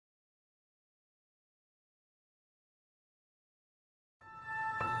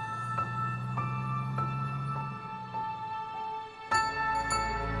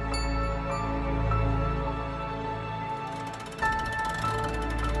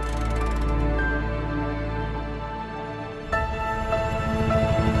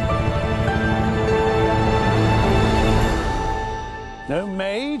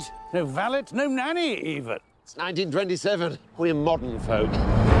No valet, no nanny, even. It's 1927. We're modern folk.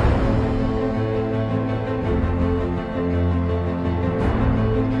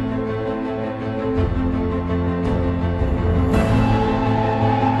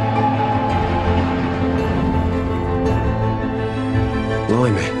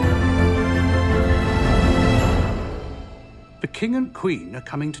 Blimey. The King and Queen are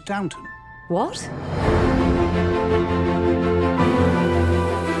coming to Downton. What?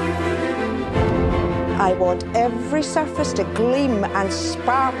 I want every surface to gleam and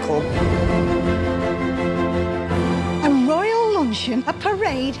sparkle. A royal luncheon, a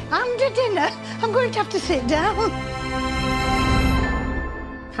parade, and a dinner. I'm going to have to sit down.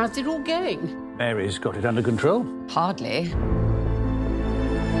 How's it all going? Mary's got it under control. Hardly.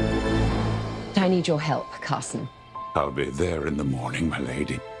 I need your help, Carson. I'll be there in the morning, my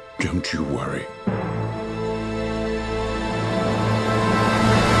lady. Don't you worry.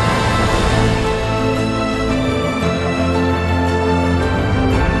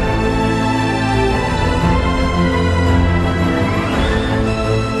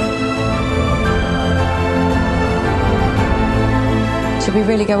 Should we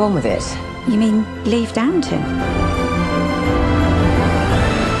really go on with it? You mean leave Downton?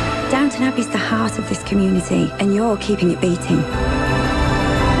 Downton Abbey's the heart of this community, and you're keeping it beating.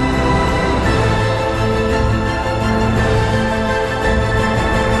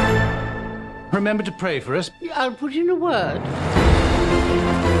 Remember to pray for us. I'll put in a word.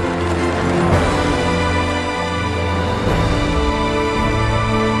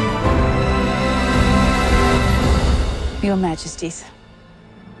 Your Majesties,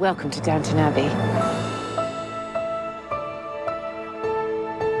 welcome to Downton Abbey.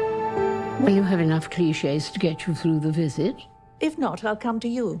 Will you have enough clichés to get you through the visit? If not, I'll come to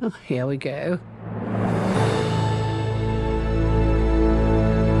you. Oh, here we go.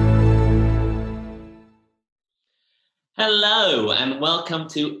 Hello, and welcome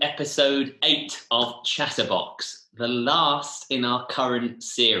to episode 8 of Chatterbox, the last in our current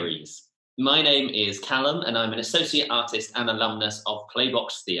series. My name is Calum, and I'm an associate artist and alumnus of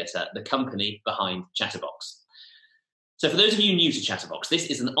Playbox Theatre, the company behind Chatterbox. So for those of you new to Chatterbox, this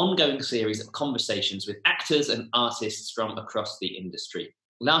is an ongoing series of conversations with actors and artists from across the industry.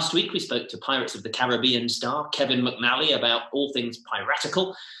 Last week, we spoke to Pirates of the Caribbean star Kevin McNally about all things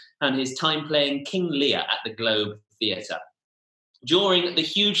piratical and his time playing King Lear at the Globe Theatre. During the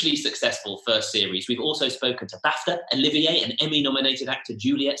hugely successful first series, we've also spoken to BAFTA, Olivier, and Emmy-nominated actor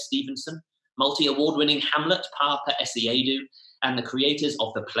Juliet Stevenson, multi-award-winning Hamlet, Papa Essiedu, and the creators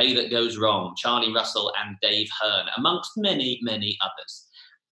of The Play That Goes Wrong, Charlie Russell and Dave Hearn, amongst many, many others.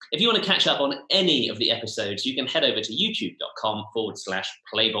 If you want to catch up on any of the episodes, you can head over to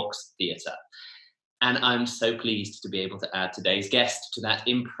youtube.com/Playbox Theatre. And I'm so pleased to be able to add today's guest to that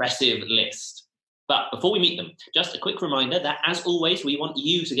impressive list. But before we meet them, just a quick reminder that, as always, we want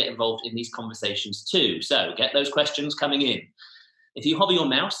you to get involved in these conversations too. So get those questions coming in. If you hover your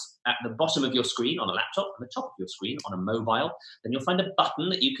mouse at the bottom of your screen on a laptop and the top of your screen on a mobile, then you'll find a button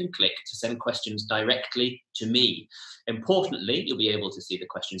that you can click to send questions directly to me. Importantly, you'll be able to see the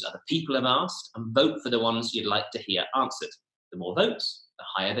questions other people have asked and vote for the ones you'd like to hear answered. The more votes, the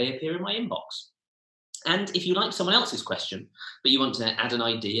higher they appear in my inbox. And if you like someone else's question, but you want to add an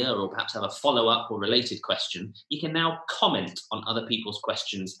idea or perhaps have a follow-up or related question, you can now comment on other people's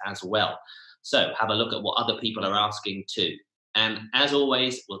questions as well. So have a look at what other people are asking too. And as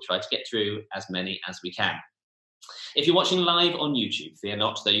always, we'll try to get through as many as we can. If you're watching live on YouTube, fear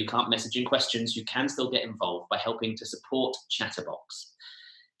not, though you can't message in questions, you can still get involved by helping to support Chatterbox.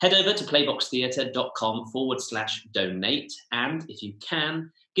 Head over to playboxtheatre.com/donate, and if you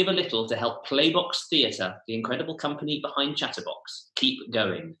can, give a little to help Playbox Theatre, the incredible company behind Chatterbox, keep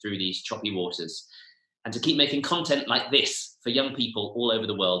going through these choppy waters and to keep making content like this for young people all over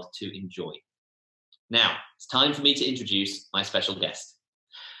the world to enjoy. Now, it's time for me to introduce my special guest.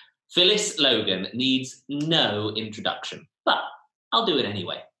 Phyllis Logan needs no introduction, but I'll do it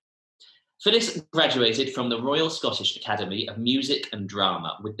anyway. Phyllis graduated from the Royal Scottish Academy of Music and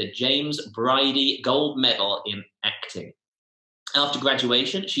Drama with the James Bridie Gold Medal in Acting. After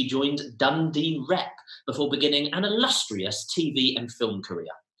graduation, she joined Dundee Rep before beginning an illustrious TV and film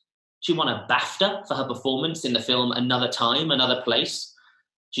career. She won a BAFTA for her performance in the film Another Time, Another Place.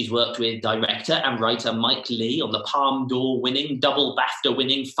 She's worked with director and writer Mike Leigh on the Palme d'Or winning, double BAFTA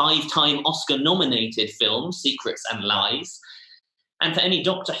winning, 5-time Oscar nominated film Secrets and Lies. And for any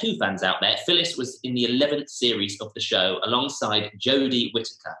Doctor Who fans out there, Phyllis was in the 11th series of the show alongside Jodie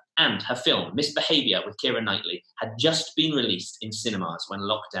Whittaker, and her film Misbehaviour with Keira Knightley had just been released in cinemas when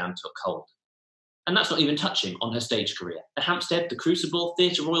lockdown took hold. And that's not even touching on her stage career. The Hampstead, the Crucible,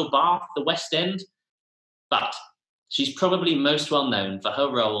 Theatre Royal Bath, the West End. But she's probably most well known for her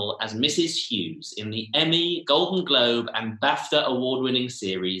role as Mrs. Hughes in the Emmy, Golden Globe and BAFTA award-winning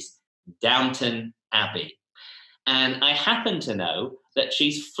series Downton Abbey. And I happen to know that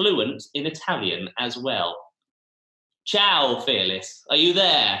she's fluent in Italian as well. Ciao, Phyllis. Are you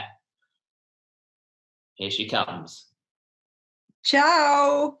there? Here she comes.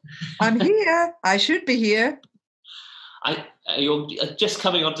 Ciao. I'm here. I should be here. You're just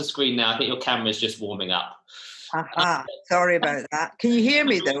coming onto screen now. I think your camera's just warming up. Aha. Sorry about that. Can you hear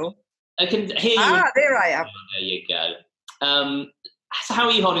me, though? I can hear you. There I am. There you go. So how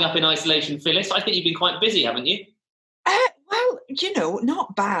are you holding up in isolation, Phyllis? I think you've been quite busy, haven't you? Well,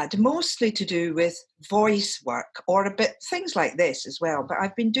 not bad. Mostly to do with voice work or a bit things like this as well. But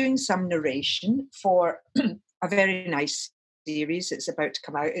I've been doing some narration for a very nice series. It's about to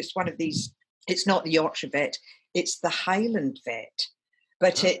come out. It's one of these. It's not the Yorkshire Vet. It's the Highland Vet.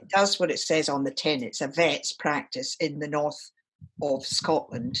 But it does what it says on the tin. It's a vet's practice in the north of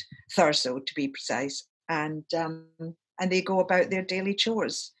Scotland, Thurso to be precise. And they go about their daily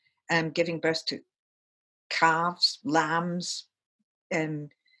chores, giving birth to calves, lambs,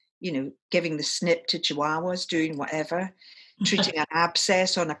 giving the snip to chihuahuas, doing whatever, treating an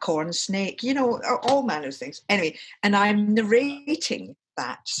abscess on a corn snake, all manner of things. Anyway, and I'm narrating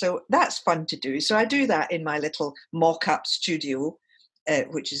that. So that's fun to do. So I do that in my little mock-up studio,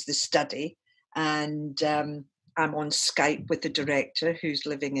 which is the study. And I'm on Skype with the director who's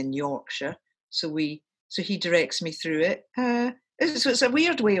living in Yorkshire. So he directs me through it. So it's a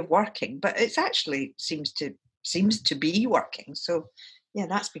weird way of working, but it's actually seems to be working. So yeah,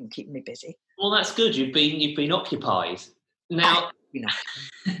 that's been keeping me busy. Well, that's good. You've been occupied. Now,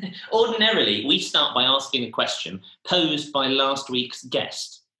 ordinarily we start by asking a question posed by last week's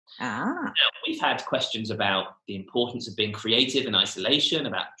guest. Now, we've had questions about the importance of being creative in isolation,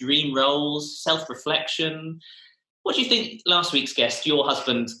 about dream roles, self-reflection. What do you think last week's guest, your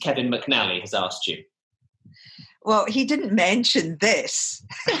husband, Kevin McNally, has asked you? Well, he didn't mention this.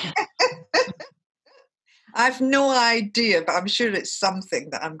 I've no idea, but I'm sure it's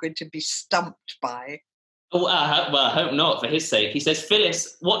something that I'm going to be stumped by. Oh, I hope not, for his sake. He says,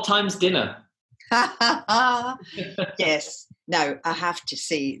 Phyllis, what time's dinner? Yes. Now, I have to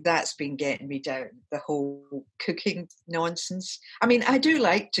say, that's been getting me down, the whole cooking nonsense. I mean, I do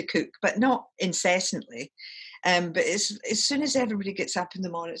like to cook, but not incessantly. But as soon as everybody gets up in the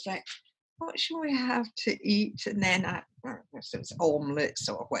morning, it's like, what shall we have to eat? And then it's omelettes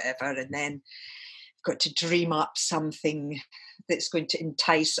or whatever. And then I've got to dream up something that's going to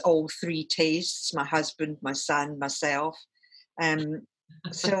entice all three tastes, my husband, my son, myself.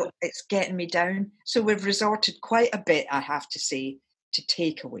 So it's getting me down. So we've resorted quite a bit, I have to say, to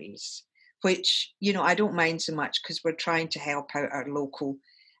takeaways, which, I don't mind so much because we're trying to help out our local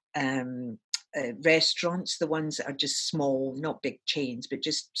restaurants, the ones that are just small, not big chains, but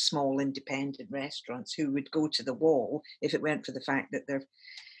just small independent restaurants who would go to the wall if it weren't for the fact that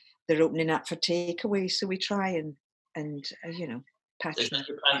they're opening up for takeaway. So we try and patch them.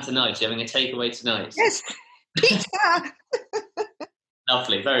 Your plan tonight? You're having a takeaway tonight? Yes, pizza.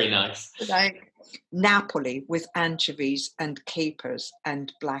 Lovely, very nice. Like Napoli with anchovies and capers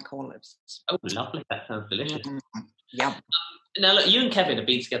and black olives. Oh, lovely! That sounds delicious. Mm-hmm. Yum. Now, look, you and Kevin have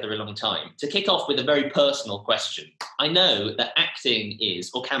been together a long time. To kick off with a very personal question, I know that acting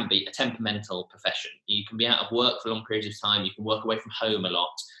is or can be a temperamental profession. You can be out of work for long periods of time. You can work away from home a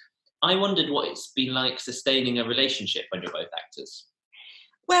lot. I wondered what it's been like sustaining a relationship when you're both actors.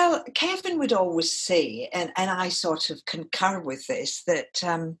 Well, Kevin would always say, and I sort of concur with this, that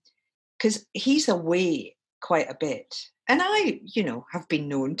because he's away quite a bit. And I, have been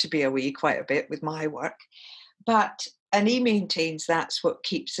known to be away quite a bit with my work. And he maintains that's what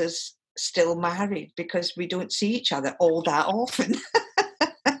keeps us still married, because we don't see each other all that often.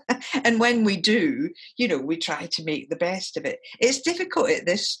 And when we do, we try to make the best of it. It's difficult at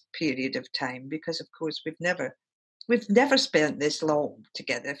this period of time because, of course, we've never spent this long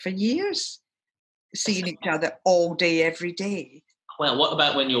together for years, seeing each other all day, every day. Well, what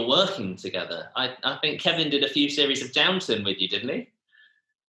about when you're working together? I think Kevin did a few series of Downton with you, didn't he?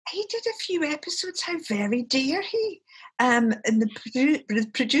 He did a few episodes. How very dare he? And the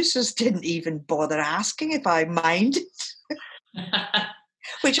producers didn't even bother asking if I minded,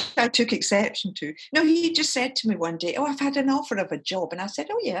 which I took exception to. No, he just said to me one day, "Oh, I've had an offer of a job," and I said,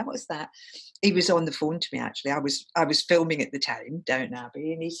 "Oh yeah, what's that?" He was on the phone to me actually. I was filming at the time, Downton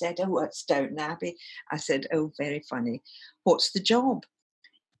Abbey, and he said, "Oh, what's Downton Abbey?" I said, "Oh, very funny. What's the job?"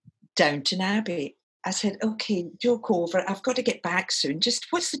 Downton Abbey. I said, okay, joke over. I've got to get back soon. Just,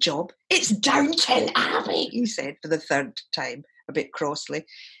 what's the job? It's Downton Abbey, he said for the third time, a bit crossly.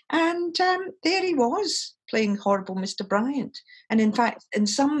 And there he was, playing horrible Mr. Bryant. And in fact, in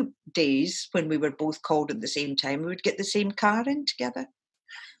some days when we were both called at the same time, we would get the same car in together.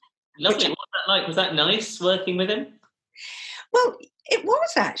 Lovely. What was that like? Was that nice working with him? Well, it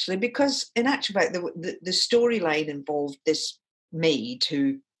was actually, because in actual fact, the storyline involved this maid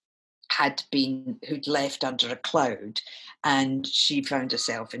who'd left under a cloud, and she found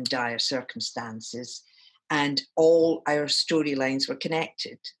herself in dire circumstances, and all our storylines were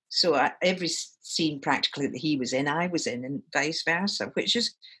connected. So every scene practically that he was in, I was in, and vice versa, which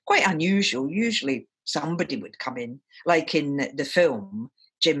is quite unusual. Usually somebody would come in, like in the film,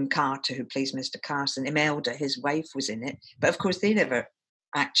 Jim Carter, who plays Mr. Carson, Imelda, his wife, was in it. But of course, they never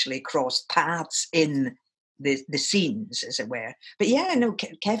actually crossed paths in the scenes, as it were. But yeah, no,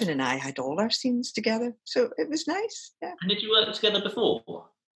 Kevin and I had all our scenes together, so it was nice. Yeah. And did you work together before?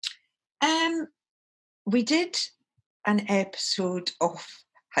 We did an episode of,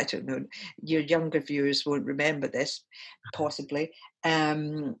 I don't know, your younger viewers won't remember this, possibly,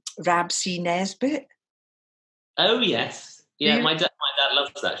 Rabsy Nesbitt. Oh, yes. Yeah, my dad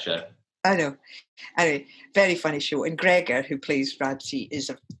loves that show. I know. Anyway, very funny show. And Gregor, who plays Rabsy, is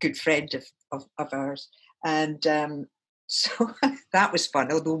a good friend of ours. And so that was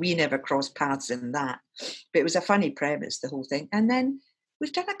fun, although we never crossed paths in that. But it was a funny premise, the whole thing. And then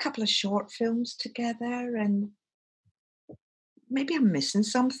we've done a couple of short films together, and maybe I'm missing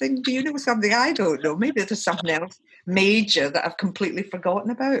something. Do you know something? I don't know. Maybe there's something else major that I've completely forgotten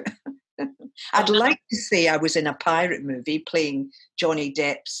about. I'd like to say I was in a pirate movie playing Johnny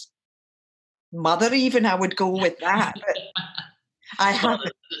Depp's mother, even. I would go with that. But I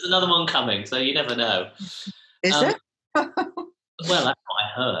haven't. There's another one coming, so you never know. Is it? Well, that's what I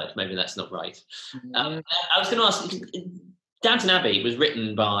heard. Maybe that's not right. I was going to ask, Downton Abbey was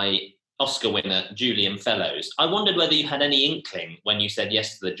written by Oscar winner Julian Fellowes. I wondered whether you had any inkling when you said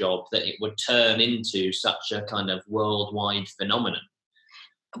yes to the job that it would turn into such a kind of worldwide phenomenon.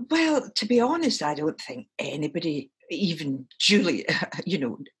 Well, to be honest, I don't think anybody, even Julian,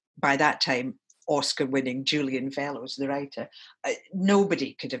 by that time, Oscar-winning Julian Fellowes, the writer,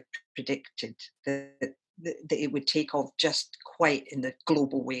 nobody could have predicted that it would take off just quite in the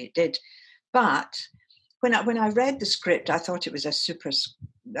global way it did. But when I read the script, I thought it was I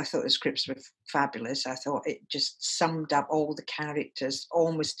thought the scripts were fabulous. I thought it just summed up all the characters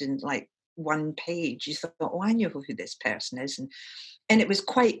almost in like one page. You thought, oh, I know who this person is. And it was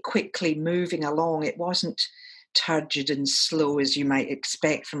quite quickly moving along. It wasn't turgid and slow as you might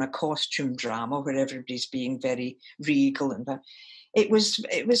expect from a costume drama where everybody's being very regal, and it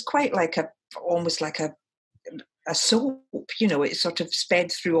was quite like almost like a soap. It sort of sped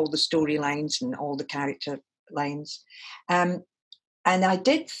through all the storylines and all the character lines, and I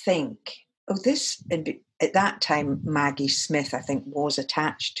did think, this at that time Maggie Smith, I think, was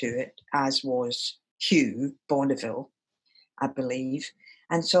attached to it, as was Hugh Bonneville, I believe.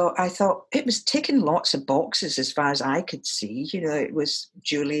 And so I thought it was ticking lots of boxes as far as I could see. It was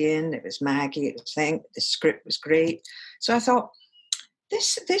Julian, it was Maggie, it was the script was great. So I thought,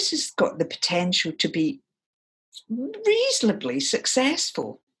 this has got the potential to be reasonably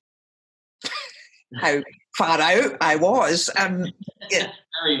successful. How far out I was. Yeah.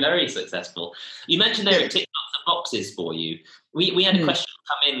 Very, very successful. You mentioned there it ticked lots of boxes for you. We had a question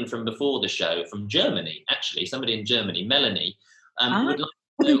come in from before the show from Germany, actually. Somebody in Germany, Melanie.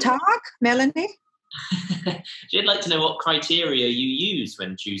 Guten Tag, Melanie. She'd like to know what criteria you use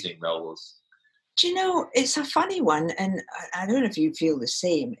when choosing roles. Do you know, it's a funny one, and I don't know if you feel the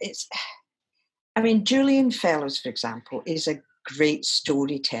same. Julian Fellowes, for example, is a great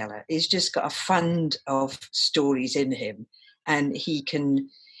storyteller. He's just got a fund of stories in him, and he can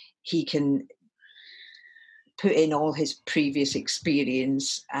put in all his previous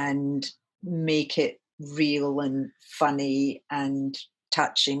experience and make it real and funny and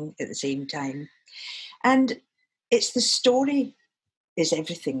touching at the same time. And it's the story is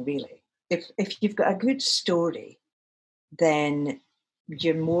everything, really. If you've got a good story, then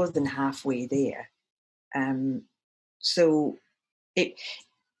you're more than halfway there. So if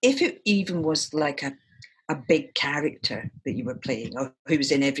it even was like a big character that you were playing, or who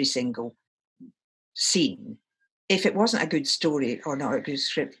was in every single scene, if it wasn't a good story or not a good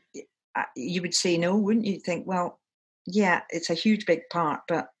script, you would say no, wouldn't you? Think, well, yeah, it's a huge big part,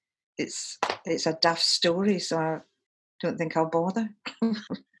 but it's a daft story, so I don't think I'll bother.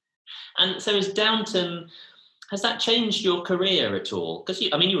 And so has Downton, has that changed your career at all? Because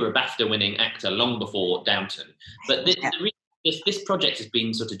you were a BAFTA winning actor long before Downton, but the reason this project has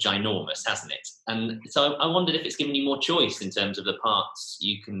been sort of ginormous, hasn't it? And so I wondered if it's given you more choice in terms of the parts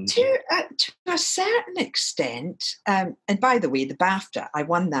you can... To a certain extent, and by the way, the BAFTA, I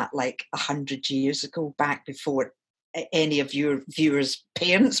won that like 100 years ago, back before any of your viewers'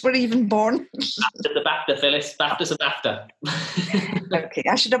 parents were even born. The BAFTA, Phyllis. BAFTA's a BAFTA. Okay,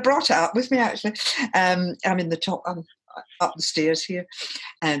 I should have brought it up with me, actually. I'm in the top, I'm up the stairs here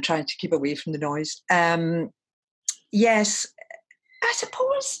and trying to keep away from the noise. Yes, I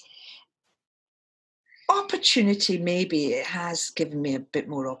suppose opportunity, maybe it has given me a bit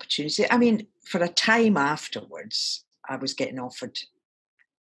more opportunity. I mean, for a time afterwards, I was getting offered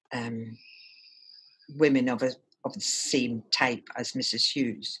women of the same type as Mrs.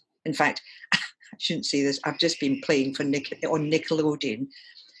 Hughes. In fact, I shouldn't say this, I've just been playing on Nickelodeon,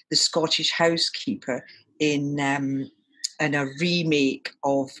 the Scottish housekeeper in a remake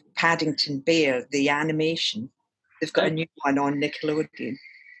of Paddington Bear, the animation. They've got a new one on Nickelodeon,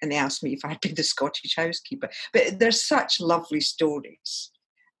 and they asked me if I'd be the Scottish housekeeper. But there's such lovely stories.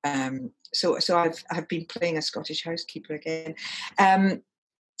 So I've been playing a Scottish housekeeper again.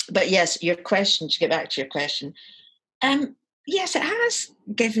 But yes, your question, to get back to your question, yes, it has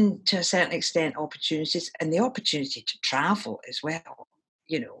given to a certain extent opportunities, and the opportunity to travel as well,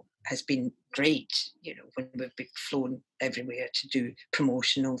 has been great, when we've been flown everywhere to do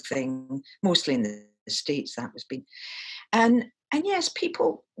promotional thing, mostly in the States, that has been. And yes,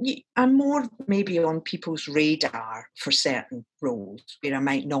 people, I'm more maybe on people's radar for certain roles where I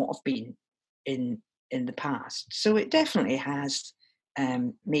might not have been in the past. So it definitely has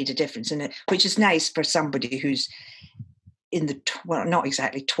made a difference in it, which is nice for somebody who's in the, well, not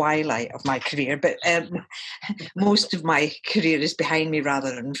exactly twilight of my career, but most of my career is behind me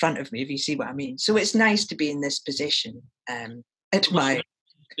rather than in front of me, if you see what I mean. So it's nice to be in this position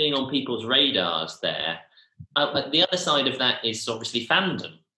being on people's radars there. The other side of that is obviously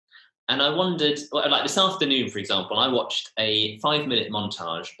fandom. And I wondered, like this afternoon, for example, I watched a 5-minute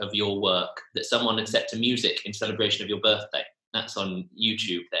montage of your work that someone had set to music in celebration of your birthday. That's on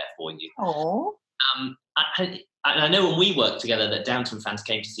YouTube there for you. Oh. I know when we worked together that Downton fans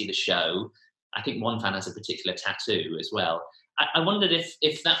came to see the show. I think one fan has a particular tattoo as well. I wondered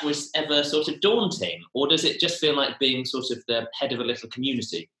if that was ever sort of daunting, or does it just feel like being sort of the head of a little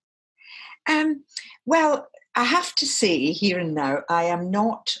community? Well, I have to say here and now, I am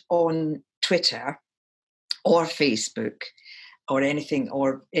not on Twitter or Facebook or anything,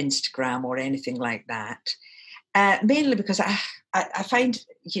 or Instagram or anything like that. Mainly because I find,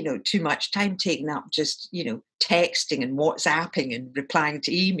 too much time taken up just, texting and WhatsApping and replying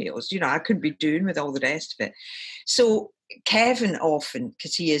to emails. I couldn't be doing with all the rest of it. So Kevin often,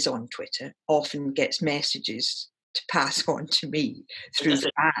 because he is on Twitter, often gets messages to pass on to me through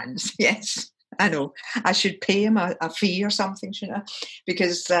the fans. Yes, I know. I should pay him a fee or something, shouldn't I?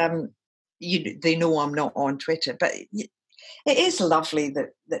 Because they know I'm not on Twitter. But it is lovely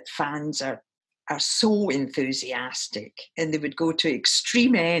that fans are so enthusiastic, and they would go to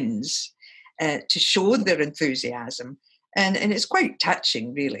extreme ends to show their enthusiasm. And it's quite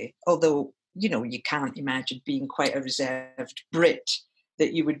touching, really. Although, you can't imagine being quite a reserved Brit,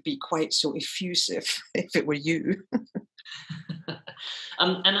 that you would be quite so effusive if it were you.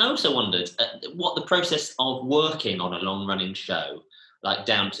 And I also wondered what the process of working on a long-running show like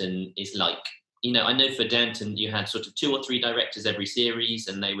Downton is like. I know for Downton you had sort of 2 or 3 directors every series,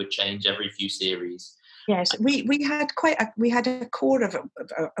 and they would change every few series. Yes, we had a core of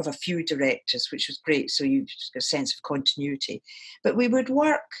a few directors, which was great. So you just got a sense of continuity. But we would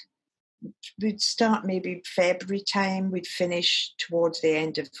work. We'd start maybe February time. We'd finish towards the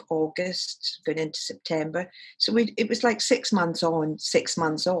end of August, going into September. So it was like 6 months on, 6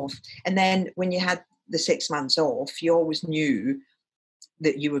 months off. And then when you had the 6 months off, you always knew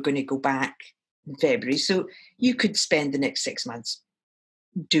that you were going to go back in February. So you could spend the next 6 months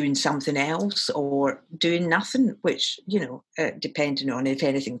doing something else or doing nothing, which, depending on if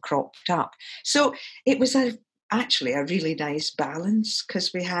anything cropped up. So it was actually a really nice balance,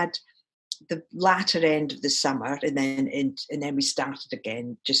 because we had the latter end of the summer, and then we started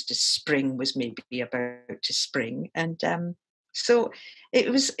again just as spring was maybe about to spring. And so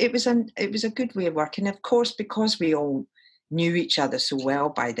it was a good way of working. Of course, because we all knew each other so well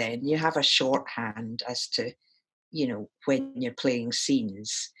by then, you have a shorthand as to, when you're playing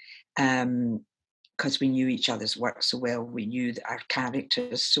scenes, because we knew each other's work so well, we knew our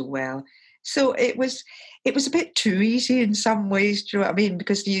characters so well. So it was a bit too easy in some ways, do you know what I mean?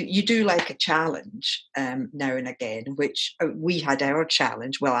 Because you do like a challenge now and again, which we had our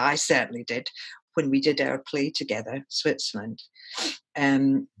challenge. Well, I certainly did when we did our play together, Switzerland.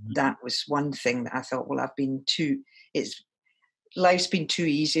 That was one thing that I thought, well, life's been too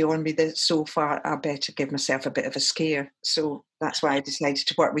easy on me so far. I better give myself a bit of a scare. So that's why I decided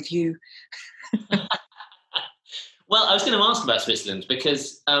to work with you. Well, I was going to ask about Switzerland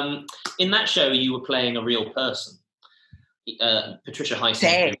because in that show you were playing a real person, Patricia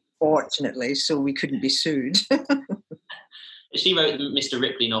Highsmith. Fortunately, so we couldn't be sued. She wrote the Mr.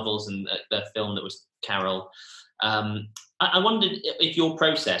 Ripley novels and the film that was Carol. I wondered if your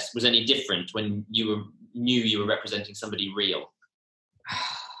process was any different when you knew you were representing somebody real.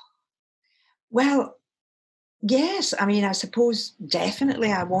 Well, yes. I mean, I suppose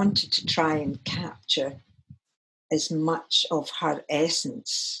definitely I wanted to try and capture as much of her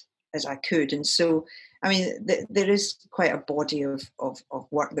essence as I could. And so, I mean, there is quite a body of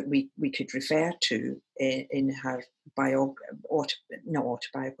work that we could refer to in her biographies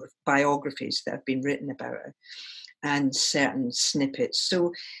that have been written about her, and certain snippets.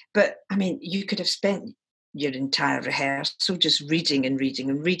 So, but I mean, you could have spent your entire rehearsal just reading and reading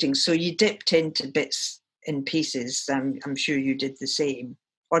and reading. So you dipped into bits and pieces. I'm sure you did the same.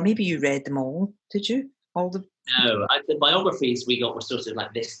 Or maybe you read them all, did you? All the... No, the biographies we got were sort of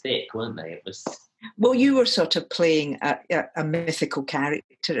like this thick, weren't they? It was... Well, you were sort of playing a mythical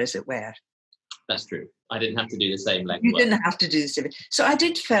character, as it were. That's true. I didn't have to do the same legwork. You didn't have to do the same. So I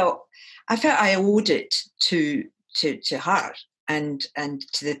felt I owed it to her and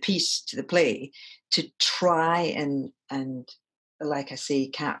to the piece, to the play, to try and like I say,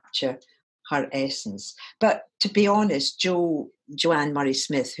 capture her essence. But to be honest, Joanne Murray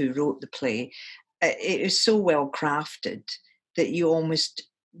Smith, who wrote the play, it was so well crafted that you almost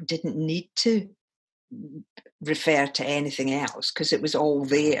didn't need to refer to anything else because it was all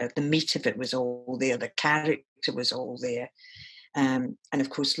there. The meat of it was all there. The character was all there. And of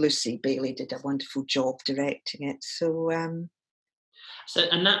course, Lucy Bailey did a wonderful job directing it. So, and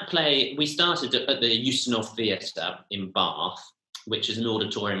that play, we started at the Euston Theatre in Bath, which is an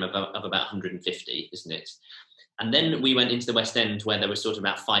auditorium of about 150, isn't it? And then we went into the West End where there were sort of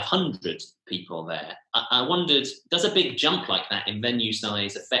about 500 people there. I wondered, does a big jump like that in venue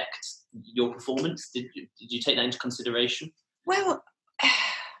size affect your performance? Did you take that into consideration? Well, I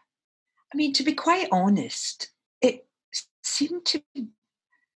mean, to be quite honest, it seemed to...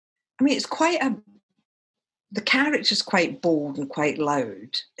 I mean, it's quite the character's quite bold and quite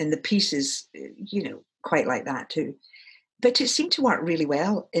loud, and the piece is, quite like that too. But it seemed to work really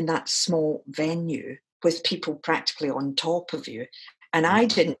well in that small venue with people practically on top of you. And I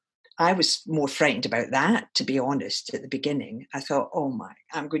was more frightened about that, to be honest, at the beginning. I thought, oh my,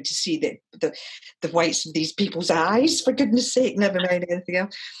 I'm going to see the whites of these people's eyes, for goodness sake, never mind anything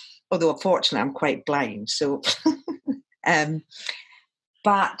else. Although, unfortunately, I'm quite blind. So,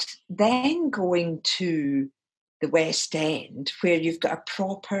 but then going to the West End, where you've got a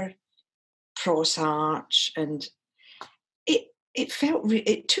proper cross arch, and it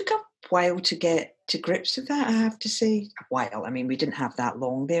took a while to get to grips with that, I have to say. A while. I mean, we didn't have that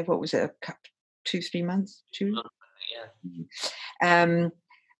long there. What was it, 2-3 months? Yeah.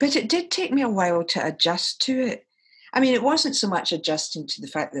 But it did take me a while to adjust to it. I mean, it wasn't so much adjusting to the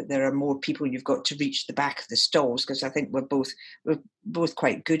fact that there are more people you've got to reach the back of the stalls, because I think we're both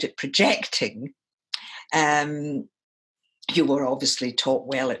quite good at projecting. You were obviously taught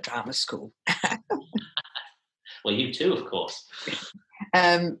well at drama school. Well, you too, of course.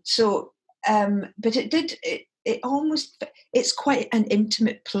 But it's quite an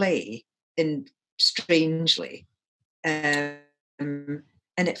intimate play, strangely. And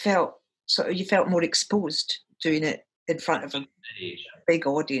it felt you felt more exposed doing it in front of a big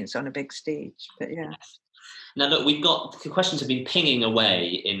audience on a big stage. But yeah. Now look, the questions have been pinging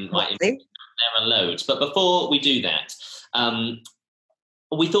away there are loads. But before we do that,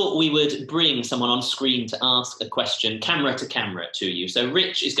 we thought we would bring someone on screen to ask a question, camera to camera, to you. So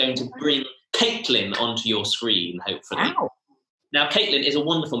Rich is going to bring Caitlin onto your screen, hopefully. Wow. Now, Caitlin is a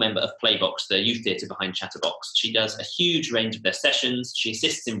wonderful member of Playbox, the youth theatre behind Chatterbox. She does a huge range of their sessions. She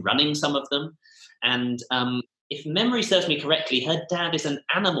assists in running some of them. And if memory serves me correctly, her dad is an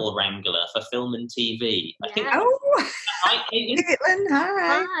animal wrangler for film and TV. I think. Oh, hi, Caitlin.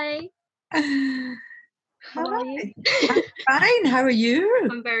 Hi. How are you? I'm fine. How are you?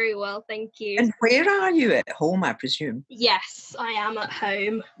 I'm very well, thank you. And where are you? At home, I presume. Yes, I am at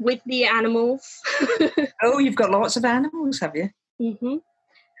home with the animals. Oh, you've got lots of animals, have you? Mm-hmm.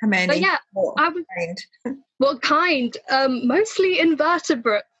 How many? But yeah, what kind? Mostly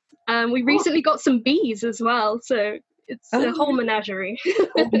invertebrate. We recently got some bees as well, so it's a whole menagerie.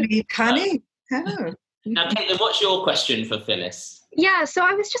 Honey. Oh. Now, Caitlin, what's your question for Phyllis? Yeah, so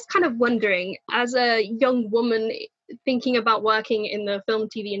I was just kind of wondering, as a young woman thinking about working in the film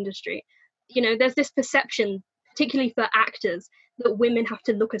TV industry, there's this perception particularly for actors, that women have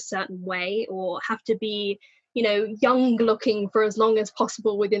to look a certain way or have to be, you know, young looking for as long as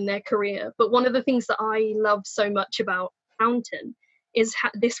possible within their career. But one of the things that I love so much about Fountain is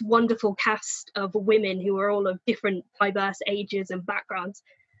this wonderful cast of women who are all of different diverse ages and backgrounds.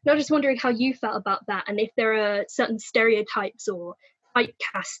 And I was just wondering how you felt about that, and if there are certain stereotypes or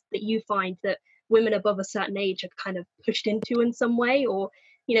typecasts that you find that women above a certain age are kind of pushed into in some way, or,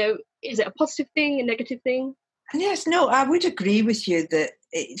 you know, is it a positive thing, a negative thing? Yes, no, I would agree with you that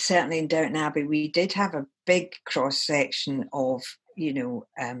certainly in Downton Abbey we did have a big cross-section of, you know,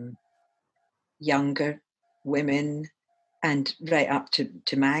 younger women, and right up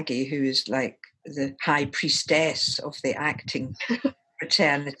to Maggie, who is like the high priestess of the acting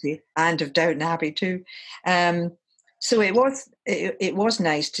fraternity and of Downton Abbey too. So it was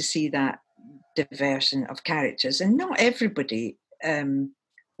nice to see that diversion of characters, and not everybody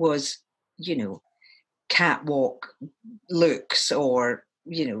was, you know, catwalk looks or,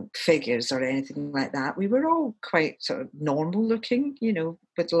 you know, figures or anything like that. We were all quite sort of normal looking, you know,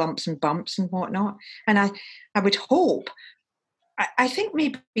 with lumps and bumps and whatnot. And I would hope, I think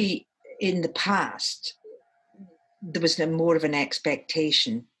maybe in the past there was more of an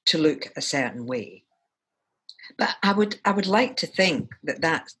expectation to look a certain way. But I would like to think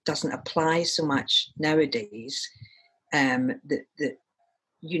that doesn't apply so much nowadays. That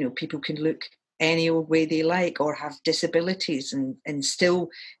you know, people can look any old way they like or have disabilities and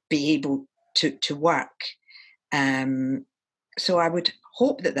still be able to work. So I would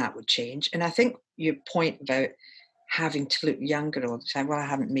hope that would change. And I think your point about having to look younger all the time, well, I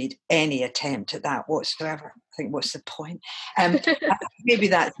haven't made any attempt at that whatsoever. I think, what's the point? Maybe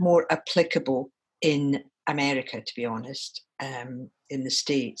that's more applicable in America, to be honest, in the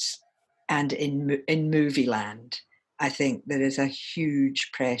States and in movie land. I think there is a huge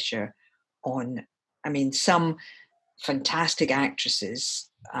pressure on, I mean, some fantastic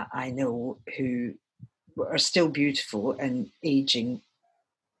actresses I know who are still beautiful and aging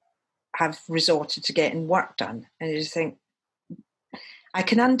have resorted to getting work done. And I just think, I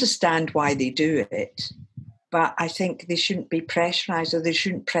can understand why they do it, but I think they shouldn't be pressurised, or they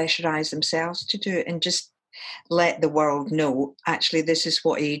shouldn't pressurise themselves to do it, and just let the world know, actually, this is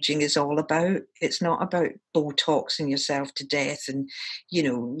what aging is all about. It's not about Botoxing yourself to death and, you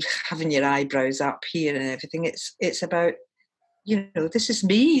know, having your eyebrows up here and everything. It's about, you know, this is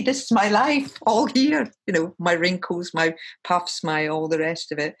me, this is my life, all here, you know, my wrinkles, my puffs, my all the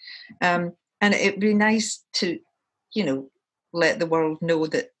rest of it. And it'd be nice to, you know, let the world know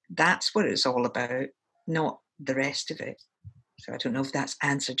that that's what it's all about, not the rest of it. So I don't know if that's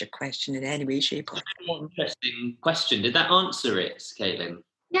answered your question in any way, shape or form. Interesting question. Did that answer it, Caitlin?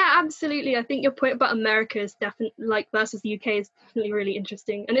 Yeah, absolutely. I think your point about America is definitely, like, versus the UK, is definitely really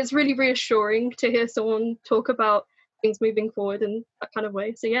interesting. And it's really reassuring to hear someone talk about things moving forward in that kind of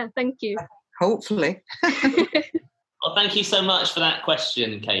way. So yeah, thank you. Hopefully. Well, thank you so much for that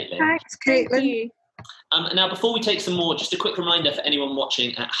question, Caitlin. Thanks, Caitlin. Thank you. Now, before we take some more, just a quick reminder for anyone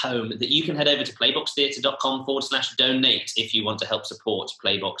watching at home that you can head over to playboxtheatre.com/donate if you want to help support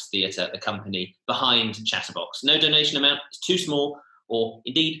Playbox Theatre, the company behind Chatterbox. No donation amount is too small or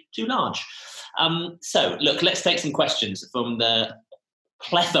indeed too large. So, look, let's take some questions from the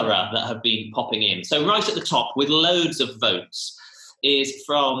plethora that have been popping in. So right at the top, with loads of votes, is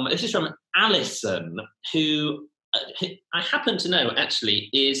from Alison, who I happen to know actually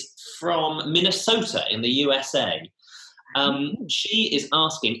is from Minnesota in the USA. She is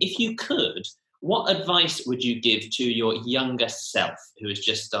asking, if you could, what advice would you give to your younger self who is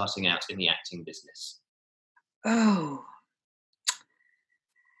just starting out in the acting business? Oh,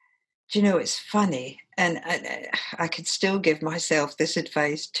 do you know, it's funny, and I could still give myself this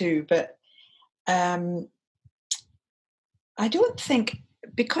advice too, but I don't think,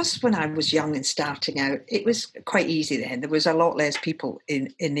 because when I was young and starting out, it was quite easy then. There was a lot less people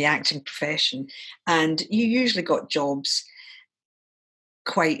in the acting profession, and you usually got jobs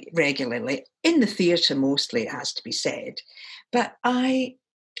quite regularly, in the theatre mostly, it has to be said. But I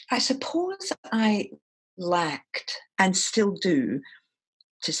suppose I lacked, and still do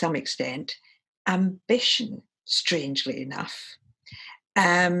to some extent, ambition, strangely enough.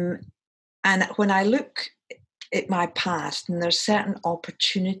 And when I look at my past, and there's certain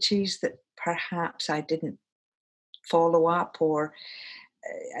opportunities that perhaps I didn't follow up, or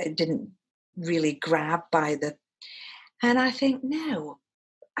I didn't really grab by and I think, no,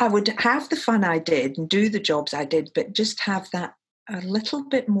 I would have the fun I did and do the jobs I did, but just have that a little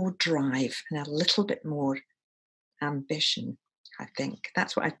bit more drive and a little bit more ambition. I think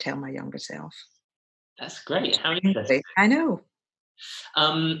that's what I'd tell my younger self. That's great. How interesting. I know.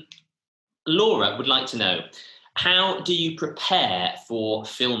 Laura would like to know, How do you prepare for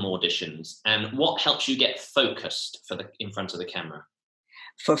film auditions, and what helps you get focused in front of the camera?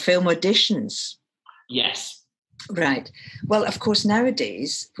 For film auditions? Yes. Right. Well, of course,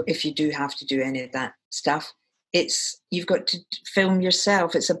 nowadays, if you do have to do any of that stuff, you've got to film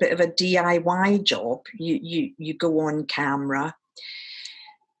yourself. It's a bit of a DIY job. You go on camera.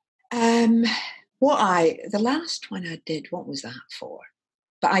 The last one I did, what was that for?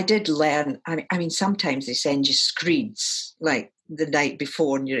 But I did learn. I mean, sometimes they send you screeds like the night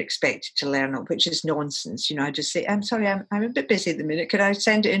before, and you're expected to learn it, which is nonsense. You know, I just say, "I'm sorry, I'm a bit busy at the minute. Could I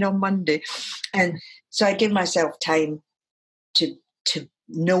send it in on Monday?" And so I give myself time to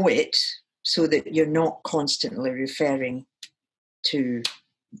know it, so that you're not constantly referring to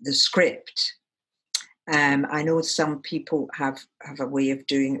the script. I know some people have a way of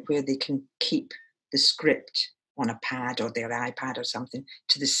doing it where they can keep the script on a pad or their iPad or something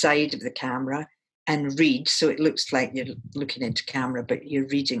to the side of the camera and read, so it looks like you're looking into camera, but you're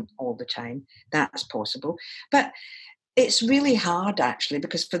reading all the time. That's possible. But it's really hard, actually,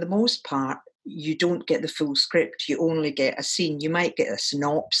 because for the most part, you don't get the full script. You only get a scene. You might get a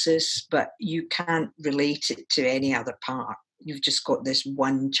synopsis, but you can't relate it to any other part. You've just got this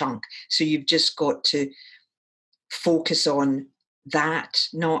one chunk. So you've just got to focus on that,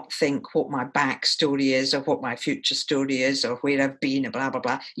 not think what my backstory is or what my future story is or where I've been, blah, blah,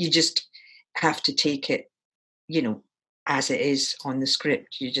 blah. You just have to take it, you know, as it is on the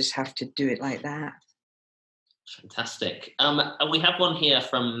script. You just have to do it like that. Fantastic. We have one here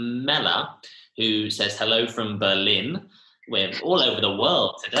from Mella, who says hello from Berlin. We're all over the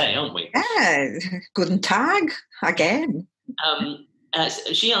world today, aren't we? Yeah, guten Tag again.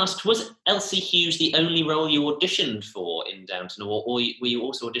 She asked, was Elsie Hughes the only role you auditioned for in Downton, or were you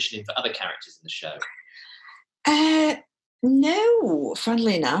also auditioning for other characters in the show? No,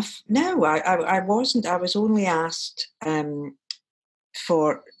 funnily enough, no, I wasn't. I was only asked to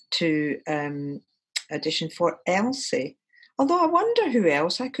audition for Elsie. Although I wonder who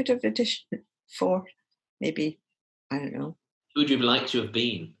else I could have auditioned for. Maybe, I don't know. Who would you have liked to have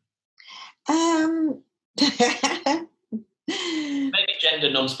been? Maybe gender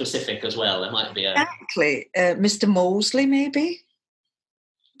non-specific as well. There might be a... Exactly. Mr. Molesley, maybe?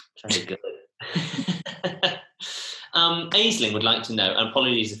 Very good. Aisling would like to know, and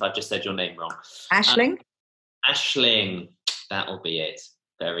apologies if I've just said your name wrong. Aisling? Aisling, that'll be it.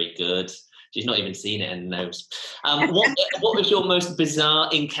 Very good. She's not even seen it and knows. What was your most bizarre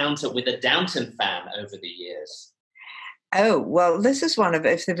encounter with a Downton fan over the years? Oh, well, this is one of,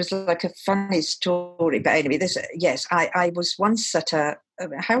 if there was like a funny story, but anyway, I was once at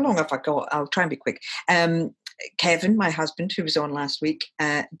how long have I got? I'll try and be quick. Kevin, my husband, who was on last week,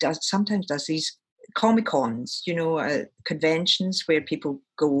 sometimes does these Comic-Cons, you know, conventions where people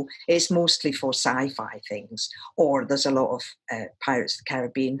go. It's mostly for sci-fi things, or there's a lot of Pirates of the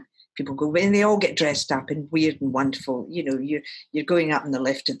Caribbean. People go and they all get dressed up in weird and wonderful. You know, you're going up in the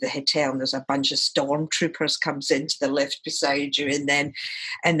lift of the hotel, and there's a bunch of stormtroopers comes into the lift beside you,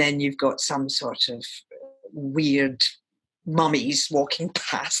 and then you've got some sort of weird mummies walking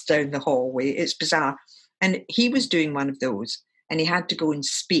past down the hallway. It's bizarre. And he was doing one of those, and he had to go and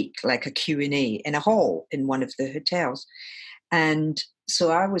speak like a Q&A in a hall in one of the hotels. And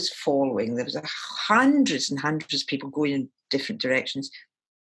so I was following. There was hundreds and hundreds of people going in different directions.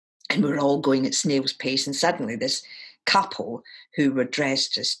 And we were all going at snail's pace. And suddenly this couple who were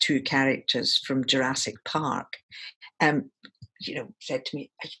dressed as two characters from Jurassic Park, said to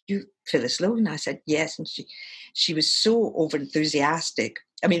me, "Are you Phyllis Logan?" I said, "Yes." And she was so over-enthusiastic.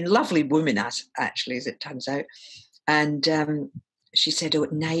 I mean, lovely woman, actually, as it turns out. And she said, "Oh,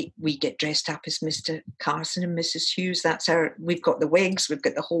 at night we get dressed up as Mr. Carson and Mrs. Hughes. That's our, we've got the wigs, we've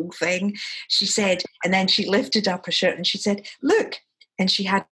got the whole thing." She said, and then she lifted up her shirt and she said, "Look." And she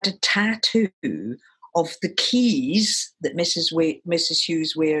had a tattoo of the keys that Mrs.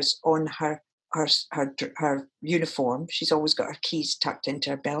 Hughes wears on her uniform. She's always got her keys tucked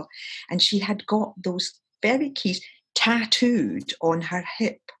into her belt. And she had got those very keys tattooed on her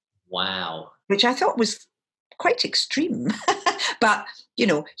hip. Wow. Which I thought was quite extreme. But, you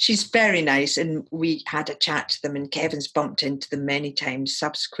know, she's very nice, and we had a chat to them, and Kevin's bumped into them many times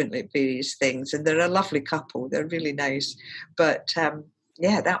subsequently at various things, and they're a lovely couple. They're really nice. But,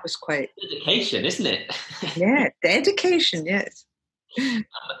 yeah, that was quite... Dedication, isn't it? Yeah, dedication, yes.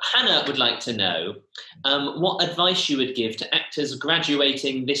 Hannah would like to know what advice you would give to actors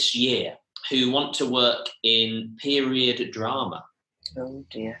graduating this year who want to work in period drama. Oh,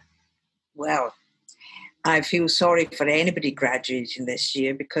 dear. Well, I feel sorry for anybody graduating this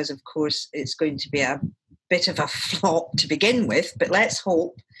year because, of course, it's going to be a bit of a flop to begin with. But let's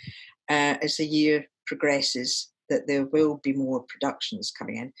hope as the year progresses, that there will be more productions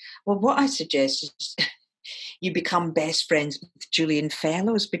coming in. Well, what I suggest is you become best friends with Julian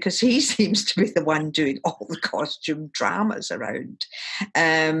Fellows, because he seems to be the one doing all the costume dramas around.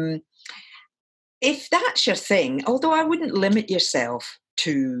 If that's your thing, although I wouldn't limit yourself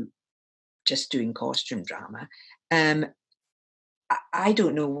to just doing costume drama, I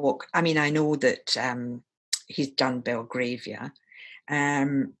don't know what... I mean, I know that he's done Belgravia.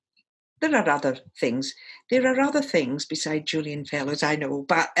 There are other things. There are other things beside Julian Fellows, I know,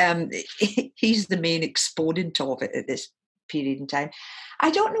 but he's the main exponent of it at this period in time.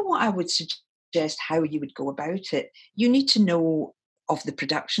 I don't know what I would suggest how you would go about it. You need to know of the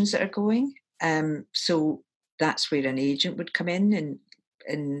productions that are going. So that's where an agent would come in,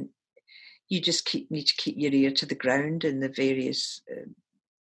 and you just need to keep your ear to the ground and the various,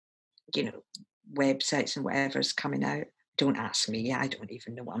 websites and whatever's coming out. Don't ask me. I don't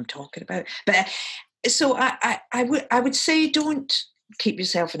even know what I'm talking about. But so I would say, don't keep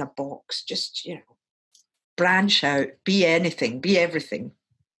yourself in a box. Just, branch out, be anything, be everything.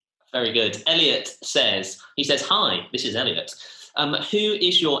 Very good. Elliot says, hi, this is Elliot. Who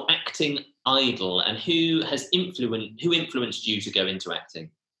is your acting idol, and who influenced you to go into acting?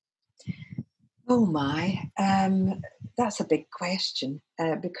 Oh my, that's a big question,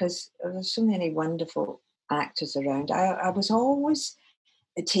 because there's so many wonderful actors around. I was always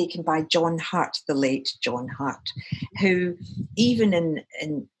taken by John Hurt, the late John Hurt, who even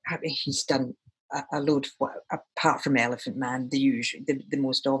he's done a load of, apart from Elephant Man, the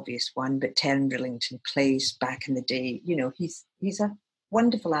most obvious one, but Rillington Place back in the day, he's a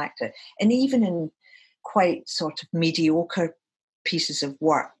wonderful actor. And even in quite sort of mediocre pieces of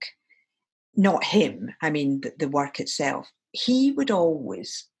work, not him, I mean the work itself, he would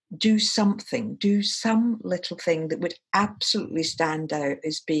always do some little thing that would absolutely stand out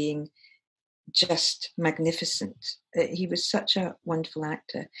as being just magnificent. He was such a wonderful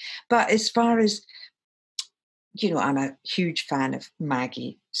actor. But as far as, I'm a huge fan of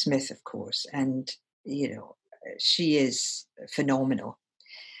Maggie Smith, of course, and, she is phenomenal.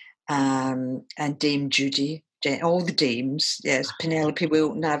 And Dame Judy, all the dames, yes, Penelope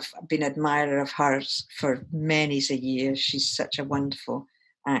Wilton, I've been an admirer of hers for many a year. She's such a wonderful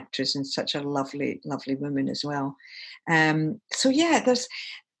actress and such a lovely, lovely woman as well. So yeah,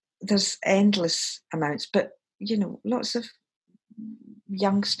 there's endless amounts, but lots of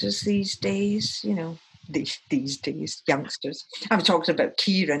youngsters these days. These days, youngsters. I'm talking about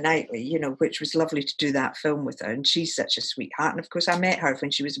Keira Knightley, which was lovely to do that film with her, and she's such a sweetheart. And of course, I met her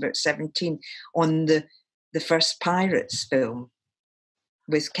when she was about 17 on the first Pirates film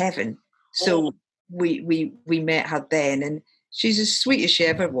with Kevin. So we met her then, and she's as sweet as she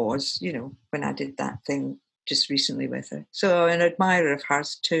ever was, when I did that thing just recently with her. So an admirer of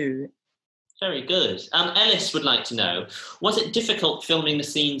hers too. Very good. Ellis would like to know, was it difficult filming the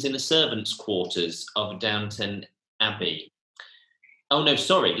scenes in the servants' quarters of Downton Abbey? Oh, no,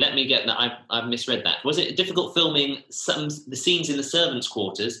 sorry. Let me get that. I've misread that. Was it difficult filming the scenes in the servants'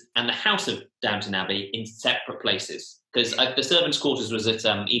 quarters and the house of Downton Abbey in separate places? Because the servants' quarters was at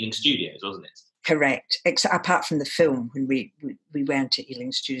Ealing Studios, wasn't it? Correct. Apart from the film, when we went to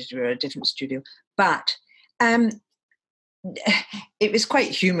Ealing Studios, we were at a different studio. But it was quite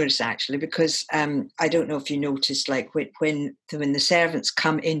humorous, actually, because I don't know if you noticed, like when the servants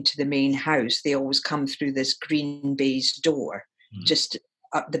come into the main house, they always come through this green baize door, just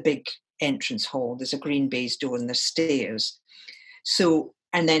up the big entrance hall. There's a green baize door and there's stairs. So,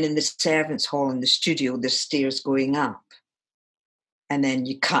 and then in the servants' hall in the studio, there's stairs going up. And then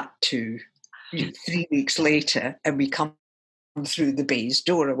you cut to 3 weeks later and we come through the baize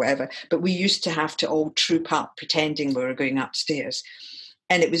door or whatever, but we used to have to all troop up pretending we were going upstairs,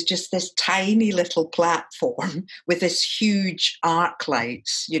 and it was just this tiny little platform with this huge arc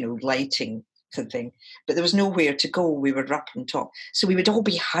lights, lighting the thing, but there was nowhere to go. We were up on top, so we would all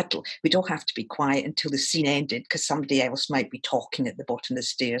be huddled. We'd all have to be quiet until the scene ended, because somebody else might be talking at the bottom of the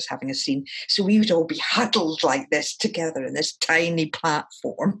stairs having a scene, so we would all be huddled like this together in this tiny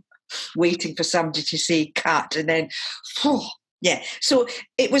platform waiting for somebody to say cut, and then yeah, so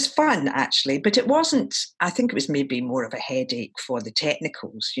it was fun, actually, but it wasn't, I think it was maybe more of a headache for the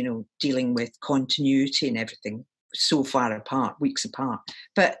technicals, dealing with continuity and everything so far apart, weeks apart.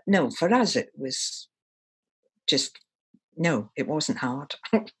 But no, for us, it was just, no, it wasn't hard.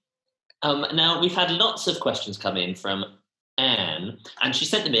 Now, we've had lots of questions come in from Anne, and she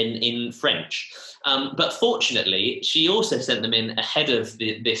sent them in French. But fortunately, she also sent them in ahead of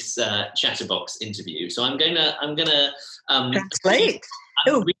this Chatterbox interview. So I'm gonna translate.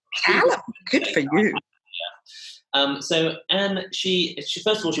 Oh, Calum, good for you. So Anne, she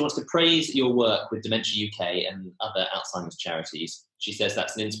first of all, she wants to praise your work with Dementia UK and other Alzheimer's charities. She says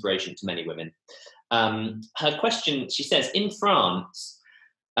that's an inspiration to many women. Her question, she says, in France,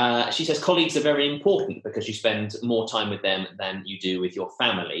 she says colleagues are very important because you spend more time with them than you do with your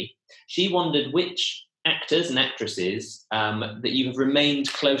family. She wondered which actors and actresses that you have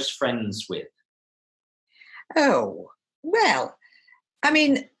remained close friends with. Oh, well, I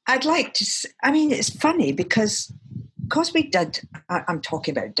mean, I'd like to... it's funny because we did... I'm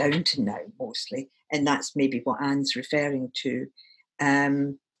talking about Downton now, mostly, and that's maybe what Anne's referring to.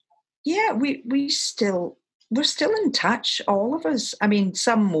 We're still in touch, all of us. I mean,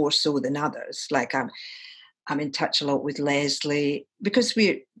 some more so than others. Like I'm in touch a lot with Leslie because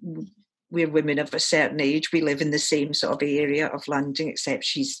we're women of a certain age. We live in the same sort of area of London, except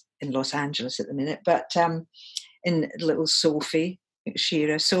she's in Los Angeles at the minute. But in little Sophie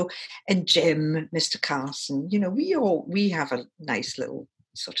Shearer, and Jim, Mr. Carson, we have a nice little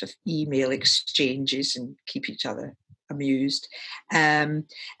sort of email exchanges and keep each other amused. And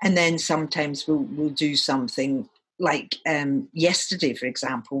then sometimes we'll do something like yesterday, for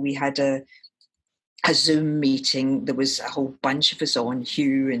example, we had a Zoom meeting. There was a whole bunch of us on,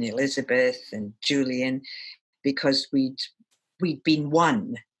 Hugh and Elizabeth and Julian, because we'd been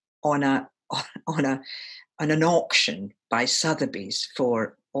won on an auction by Sotheby's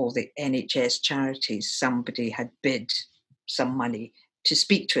for all the NHS charities. Somebody had bid some money to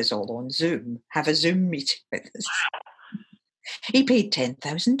speak to us all on Zoom, have a Zoom meeting with us. He paid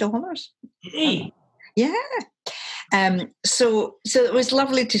 $10,000. Yeah. So it was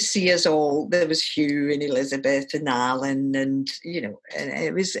lovely to see us all. There was Hugh and Elizabeth and Alan, and and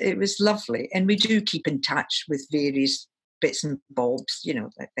it was lovely. And we do keep in touch with various bits and bobs,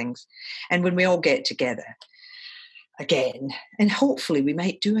 like things. And when we all get together again, and hopefully we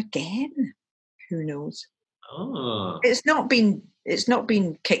might do again. Who knows? Oh. It's not been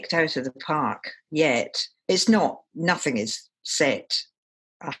kicked out of the park yet. Nothing is set,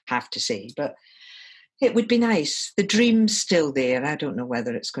 I have to say, but it would be nice. The dream's still there. I don't know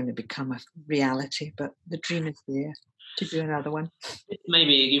whether it's going to become a reality, but the dream is there to do another one.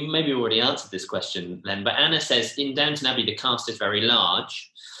 Maybe you already answered this question then, but Anna says, in Downton Abbey, the cast is very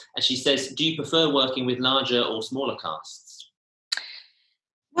large. And she says, do you prefer working with larger or smaller casts?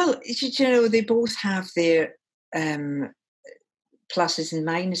 Well, they both have their pluses and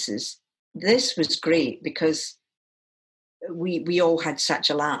minuses. This was great because we all had such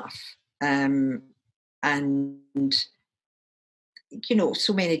a laugh. And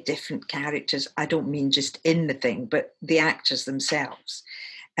so many different characters. I don't mean just in the thing, but the actors themselves.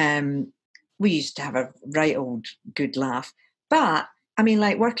 We used to have a right old good laugh. But I mean,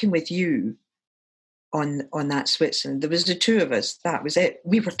 like working with you on that Switzerland, there was the two of us. That was it.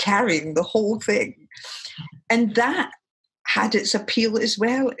 We were carrying the whole thing, and that had its appeal as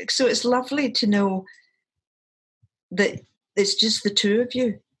well. So it's lovely to know that it's just the two of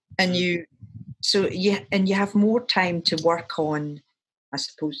you, and you have more time to work on, I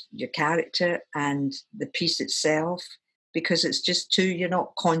suppose, your character and the piece itself, because it's just two. You're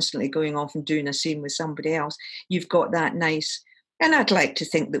not constantly going off and doing a scene with somebody else. You've got that nice, and I'd like to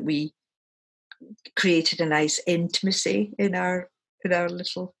think that we created a nice intimacy in our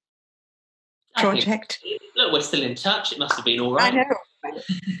little project. Look, we're still in touch. It must have been all right. I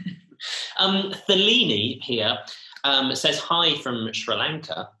know. Thelini here says hi from Sri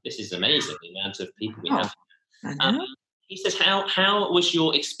Lanka. This is amazing, the amount of people we have. He says, how was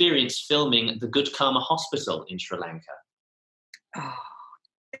your experience filming the Good Karma Hospital in Sri Lanka? Oh.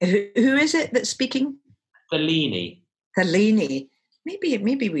 Who is it that's speaking? Thelini.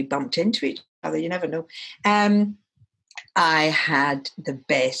 Maybe we bumped into each other. You never know. I had the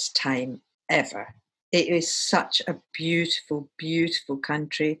best time ever. It is such a beautiful, beautiful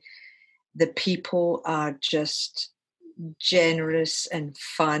country. The people are just generous and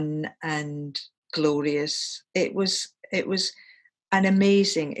fun and glorious. It was an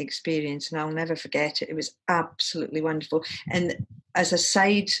amazing experience, and I'll never forget it. It was absolutely wonderful. And as a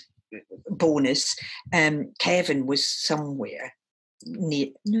side bonus, Kevin was somewhere near.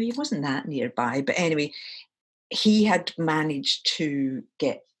 No, he wasn't that nearby, but anyway, he had managed to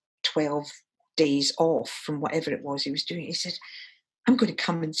get 12 days off from whatever it was he was doing. He said, I'm going to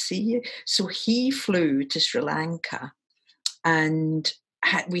come and see you. So he flew to Sri Lanka, and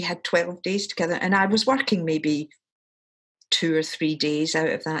we had 12 days together, and I was working maybe 2 or 3 days out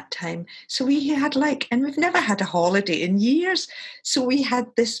of that time. So we had and we've never had a holiday in years. So we had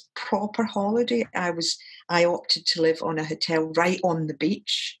this proper holiday. I opted to live on a hotel right on the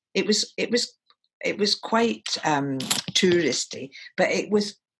beach. It was quite touristy, but it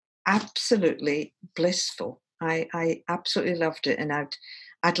was absolutely blissful. I absolutely loved it, and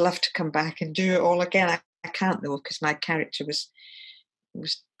I'd love to come back and do it all again. I can't though, because my character was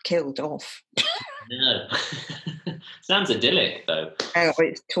killed off. No. Sounds idyllic, though. Oh,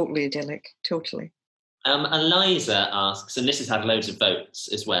 it's totally idyllic, totally. Eliza asks, and this has had loads of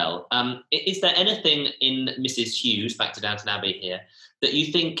votes as well, is there anything in Mrs. Hughes, back to Downton Abbey here, that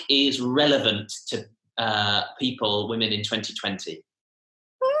you think is relevant to women in 2020?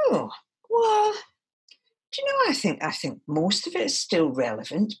 Oh, well, do you know, I think most of it is still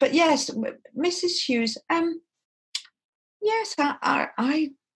relevant. But yes, Mrs. Hughes, yes,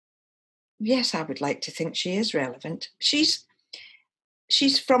 yes, I would like to think she is relevant. She's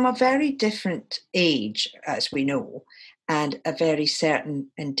from a very different age, as we know, and a very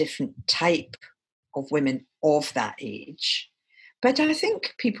certain and different type of women of that age. But I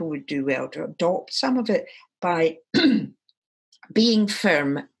think people would do well to adopt some of it by being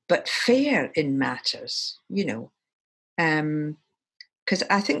firm but fair in matters, you know. Because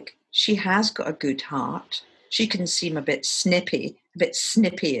I think she has got a good heart. She can seem a bit snippy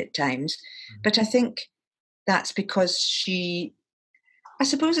at times, but I think that's because I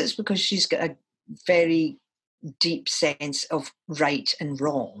suppose it's because she's got a very deep sense of right and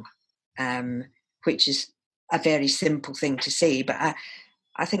wrong, which is a very simple thing to say, but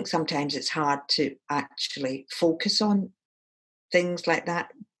I think sometimes it's hard to actually focus on things like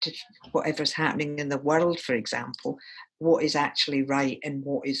that, whatever's happening in the world, for example, what is actually right and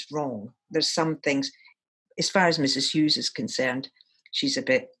what is wrong. There's some things, as far as Mrs. Hughes is concerned, she's a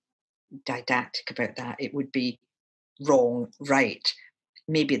bit didactic about that. It would be wrong, right.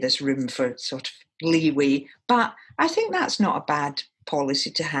 Maybe there's room for sort of leeway, but I think that's not a bad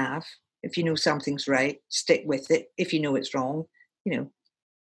policy to have. If you know something's right, stick with it. If you know it's wrong, you know,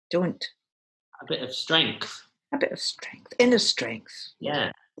 don't. A bit of strength. A bit of strength, inner strength.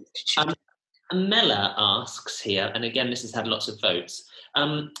 Yeah. Mella asks here, and again, this has had lots of votes.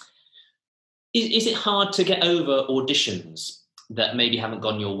 Is it hard to get over auditions that maybe haven't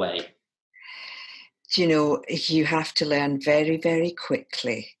gone your way? You know, you have to learn very, very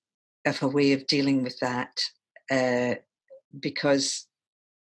quickly of a way of dealing with that, because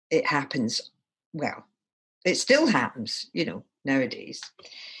it happens. Well, it still happens, you know, nowadays,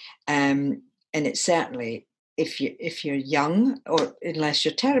 and it's certainly if you're young, or unless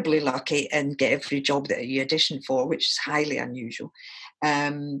you're terribly lucky and get every job that you audition for, which is highly unusual,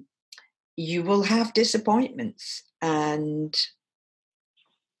 you will have disappointments, and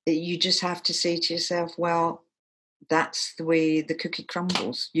you just have to say to yourself, well, that's the way the cookie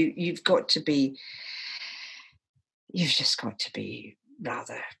crumbles. You've just got to be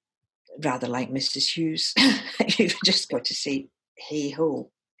rather like Mrs. Hughes. You've just got to say, hey ho.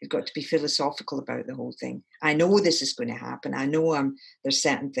 You've got to be philosophical about the whole thing. I know this is going to happen. I know there's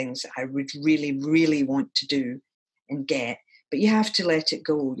certain things I would really, really want to do and get, but you have to let it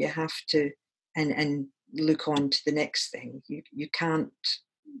go. You have to and look on to the next thing. You can't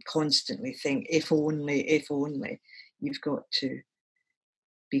constantly think, if only, if only. You've got to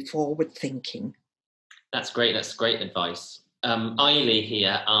be forward thinking. That's great. That's great advice. Eiley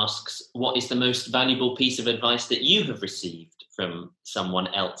here asks, what is the most valuable piece of advice that you have received from someone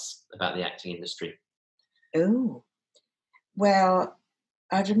else about the acting industry? Oh, well,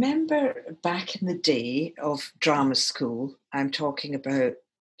 I remember back in the day of drama school, I'm talking about,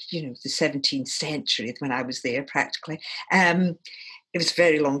 you know, the 17th century when I was there practically. It was a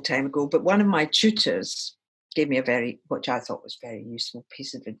very long time ago, but one of my tutors gave me which I thought was very useful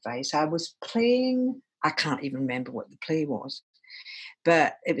piece of advice. I was playing, I can't even remember what the play was,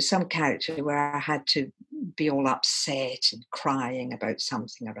 but it was some character where I had to be all upset and crying about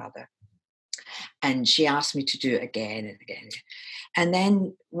something or other. And she asked me to do it again and again. And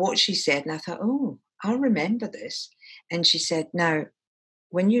then what she said, and I thought, oh, I'll remember this. And she said, now,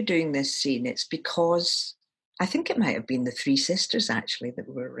 when you're doing this scene, it's because, I think it might have been the three sisters actually that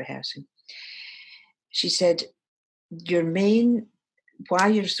we were rehearsing. She said, why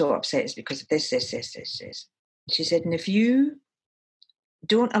you're so upset is because of this. She said, and if you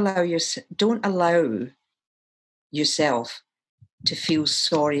don't allow yourself to feel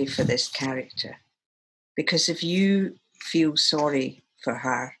sorry for this character, because if you feel sorry for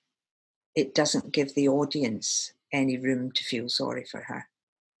her, it doesn't give the audience any room to feel sorry for her.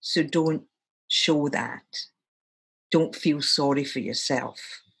 So don't show that. Don't feel sorry for yourself.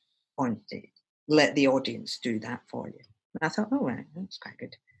 Let the audience do that for you. And I thought, oh, right, that's quite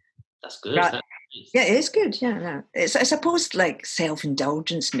good. That's good. Yeah, it is good. Yeah, no. It's, I suppose, like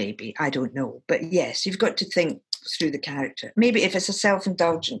self-indulgence, maybe. I don't know. But yes, you've got to think through the character. Maybe if it's a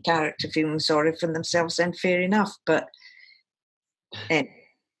self-indulgent character feeling sorry for themselves, then fair enough. But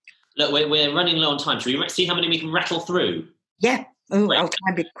Look, we're running low on time. Shall we see how many we can rattle through? Yeah. Oh, Great. I'll try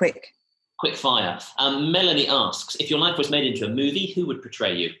and be quick. Quick fire. Melanie asks, if your life was made into a movie, who would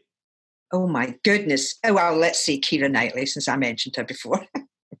portray you? Oh, my goodness. Oh, well, let's see Keira Knightley, since I mentioned her before.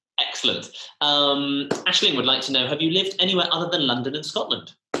 Excellent. Aisling would like to know, have you lived anywhere other than London and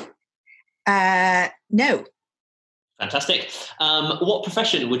Scotland? No. Fantastic. What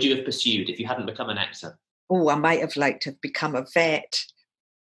profession would you have pursued if you hadn't become an actor? Oh, I might have liked to have become a vet.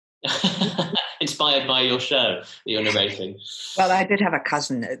 Inspired by your show that you're narrating. Well, I did have a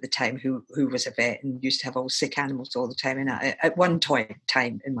cousin at the time who was a vet and used to have all sick animals all the time. And at one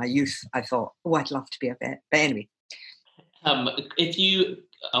time in my youth, I thought, oh, I'd love to be a vet. But anyway. If you...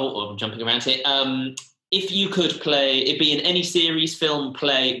 Oh, I'm jumping around here. If you could be in any series, film,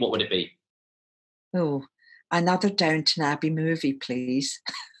 play, what would it be? Oh, another Downton Abbey movie, please.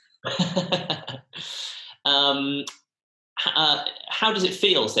 How does it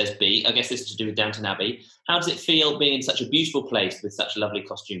feel, says B, I guess this is to do with Downton Abbey, how does it feel being in such a beautiful place with such lovely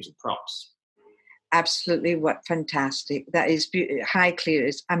costumes and props? Absolutely, what fantastic. That is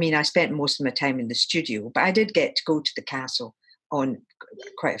Highclere I mean, I spent most of my time in the studio, but I did get to go to the castle on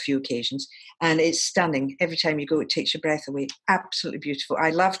quite a few occasions, and it's stunning. Every time you go, it takes your breath away. Absolutely beautiful. I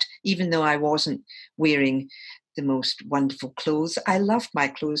loved, even though I wasn't wearing the most wonderful clothes, I loved my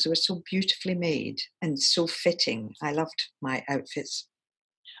clothes. They were so beautifully made and so fitting. I loved my outfits.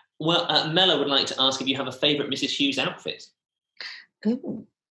 Well, Mella would like to ask if you have a favourite Mrs. Hughes outfit. Oh.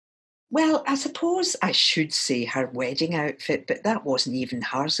 Well, I suppose I should say her wedding outfit, but that wasn't even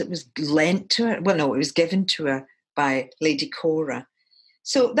hers. It was lent to her. Well, no, it was given to her by Lady Cora.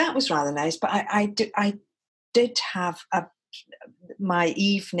 So that was rather nice. But I did have my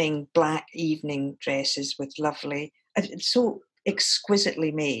black evening dresses with lovely, so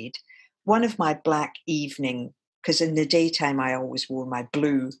exquisitely made. One of my black evening, because in the daytime I always wore my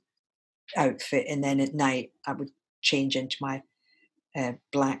blue outfit, and then at night I would change into my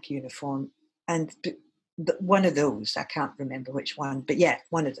black uniform. And one of those, I can't remember which one, but yeah,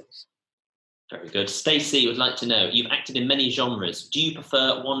 one of those. Very good. Stacey would like to know, you've acted in many genres. Do you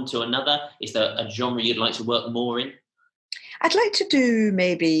prefer one to another? Is there a genre you'd like to work more in? I'd like to do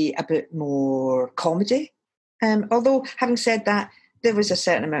maybe a bit more comedy. Although, having said that, there was a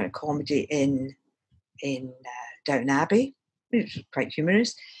certain amount of comedy in Downton Abbey. It was quite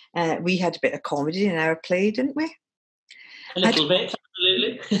humorous. We had a bit of comedy in our play, didn't we? A little bit,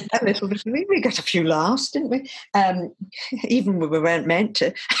 absolutely. A little bit. We got a few laughs, didn't we? Even when we weren't meant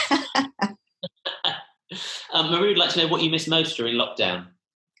to. Marie would like to know what you miss most during lockdown.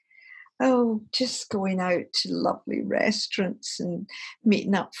 Oh, just going out to lovely restaurants and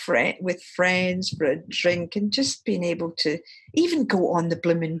meeting up with friends for a drink and just being able to even go on the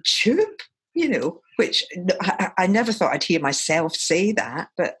blooming tube, which I never thought I'd hear myself say that,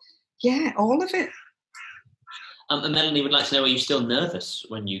 but yeah, all of it. And Melanie would like to know, are you still nervous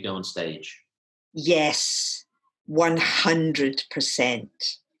when you go on stage? Yes, 100%.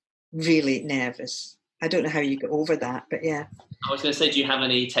 Really nervous. I don't know how you get over that, but yeah. I was going to say, do you have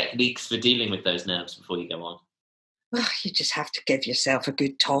any techniques for dealing with those nerves before you go on? Well, you just have to give yourself a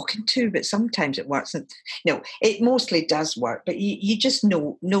good talking to, but sometimes it works. No, it mostly does work, but you just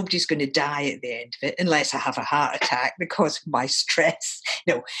know nobody's going to die at the end of it unless I have a heart attack because of my stress.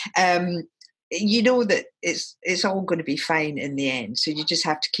 No, you know that it's all going to be fine in the end. So you just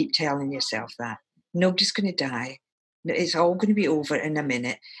have to keep telling yourself that. Nobody's going to die. It's all going to be over in a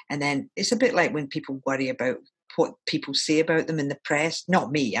minute. And then it's a bit like when people worry about what people say about them in the press.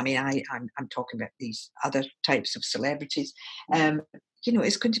 Not me. I mean, I'm talking about these other types of celebrities.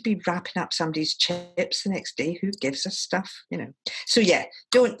 It's going to be wrapping up somebody's chips the next day. Who gives us stuff, So, yeah,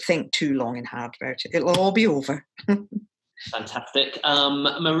 don't think too long and hard about it. It'll all be over. Fantastic.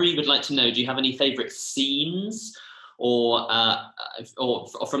 Marie would like to know, do you have any favourite scenes or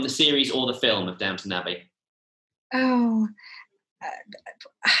from the series or the film of Downton Abbey? Oh,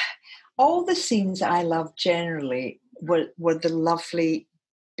 all the scenes I loved generally were the lovely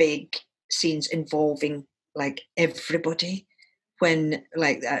big scenes involving like everybody. When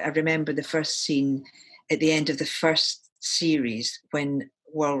I remember the first scene at the end of the first series when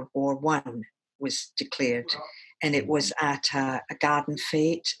World War One was declared, and it was at a garden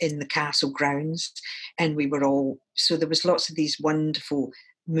fete in the castle grounds, and we were all, so there was lots of these wonderful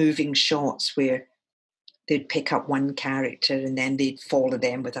moving shots where they'd pick up one character and then they'd follow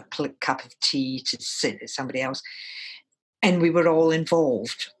them with a cup of tea to sit at somebody else. And we were all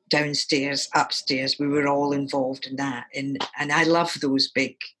involved, downstairs, upstairs, we were all involved in that. And I love those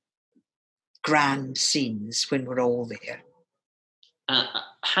big, grand scenes when we're all there.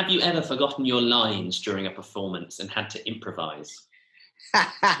 Have you ever forgotten your lines during a performance and had to improvise?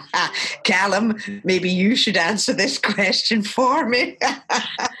 Calum, maybe you should answer this question for me.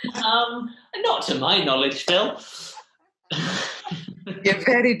 Not to my knowledge, Phil. You're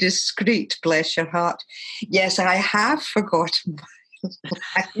very discreet, bless your heart. Yes, I have forgotten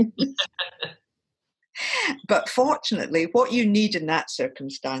mine. But fortunately, what you need in that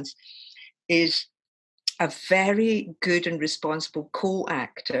circumstance is a very good and responsible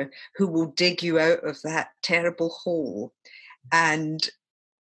co-actor who will dig you out of that terrible hole. And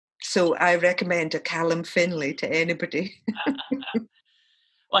so I recommend a Calum Finlay to anybody.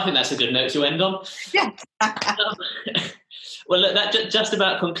 Well, I think that's a good note to end on. Yeah. Well, look, that just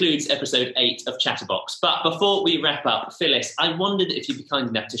about concludes episode 8 of Chatterbox. But before we wrap up, Phyllis, I wondered if you'd be kind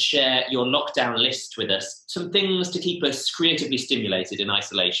enough to share your lockdown list with us. Some things to keep us creatively stimulated in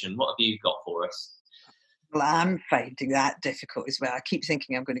isolation. What have you got for us? Well, I'm finding that difficult as well. I keep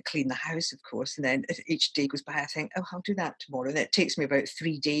thinking I'm going to clean the house, of course, and then each day goes by, I think, oh, I'll do that tomorrow. And it takes me about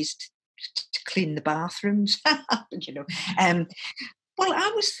 3 days to clean the bathrooms, you know. Well,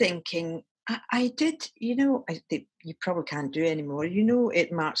 I was thinking, I did, you know, you probably can't do anymore. You know,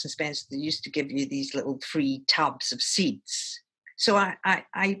 at Marks and Spencer, they used to give you these little free tubs of seeds. So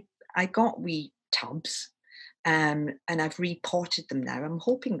I got wee tubs, and I've repotted them now. I'm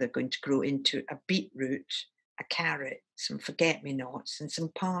hoping they're going to grow into a beetroot, a carrot, some forget-me-nots, and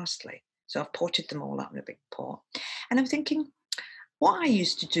some parsley. So I've potted them all up in a big pot. And I'm thinking, what I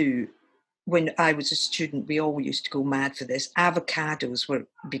used to do when I was a student, we all used to go mad for this. Avocados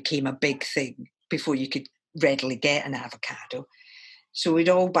became a big thing before you could readily get an avocado. So we'd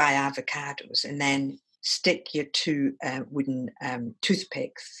all buy avocados and then stick your 2 wooden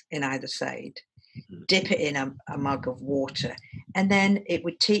toothpicks in either side, dip it in a mug of water, and then it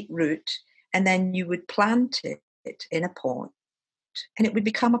would take root, and then you would plant it in a pot, and it would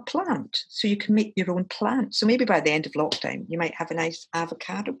become a plant. So you can make your own plant. So maybe by the end of lockdown, you might have a nice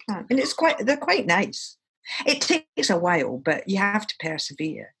avocado plant. And they're quite nice. It takes a while, but you have to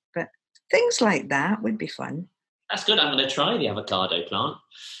persevere. But things like that would be fun. That's good. I'm going to try the avocado plant.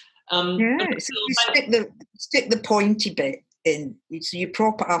 So you stick the pointy bit in. So you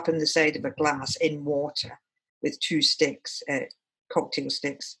prop it up on the side of a glass in water with 2 sticks, cocktail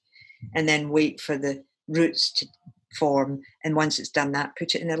sticks, and then wait for the roots to form, and once it's done that,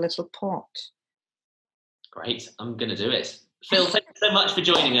 put it in a little pot. Great, I'm going to do it. Phil, thank you so much for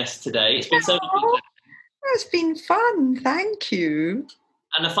joining us today. It's been so lovely. It's been fun, thank you.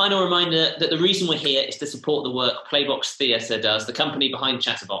 And a final reminder that the reason we're here is to support the work Playbox Theatre does, the company behind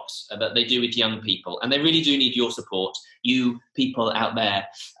Chatterbox, that they do with young people. And they really do need your support, you people out there.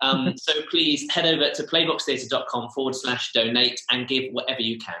 So please head over to playboxtheatre.com/donate and give whatever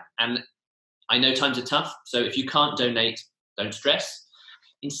you can. And I know times are tough, so if you can't donate, don't stress.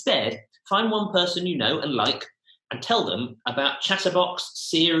 Instead, find one person you know and like and tell them about Chatterbox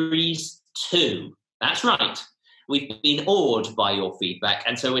Series 2. That's right. We've been awed by your feedback,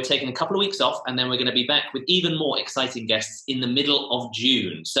 and so we're taking a couple of weeks off, and then we're going to be back with even more exciting guests in the middle of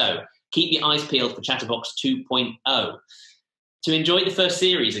June. So keep your eyes peeled for Chatterbox 2.0. To enjoy the first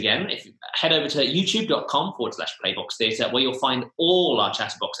series again, head over to youtube.com/Playbox Theatre, where you'll find all our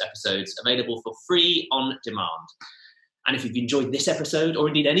Chatterbox episodes available for free on demand. And if you've enjoyed this episode, or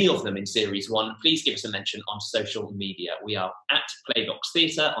indeed any of them in Series 1, please give us a mention on social media. We are at Playbox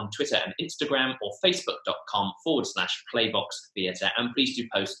Theatre on Twitter and Instagram, or facebook.com/Playbox Theatre. And please do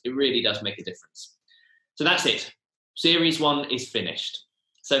post. It really does make a difference. So that's it. Series 1 is finished.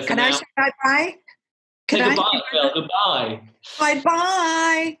 So for now, I say bye-bye? Say goodbye, Phil. Goodbye.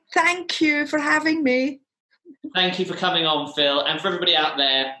 Bye-bye. Thank you for having me. Thank you for coming on, Phil. And for everybody out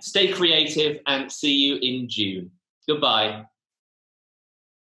there, stay creative and see you in June. Goodbye.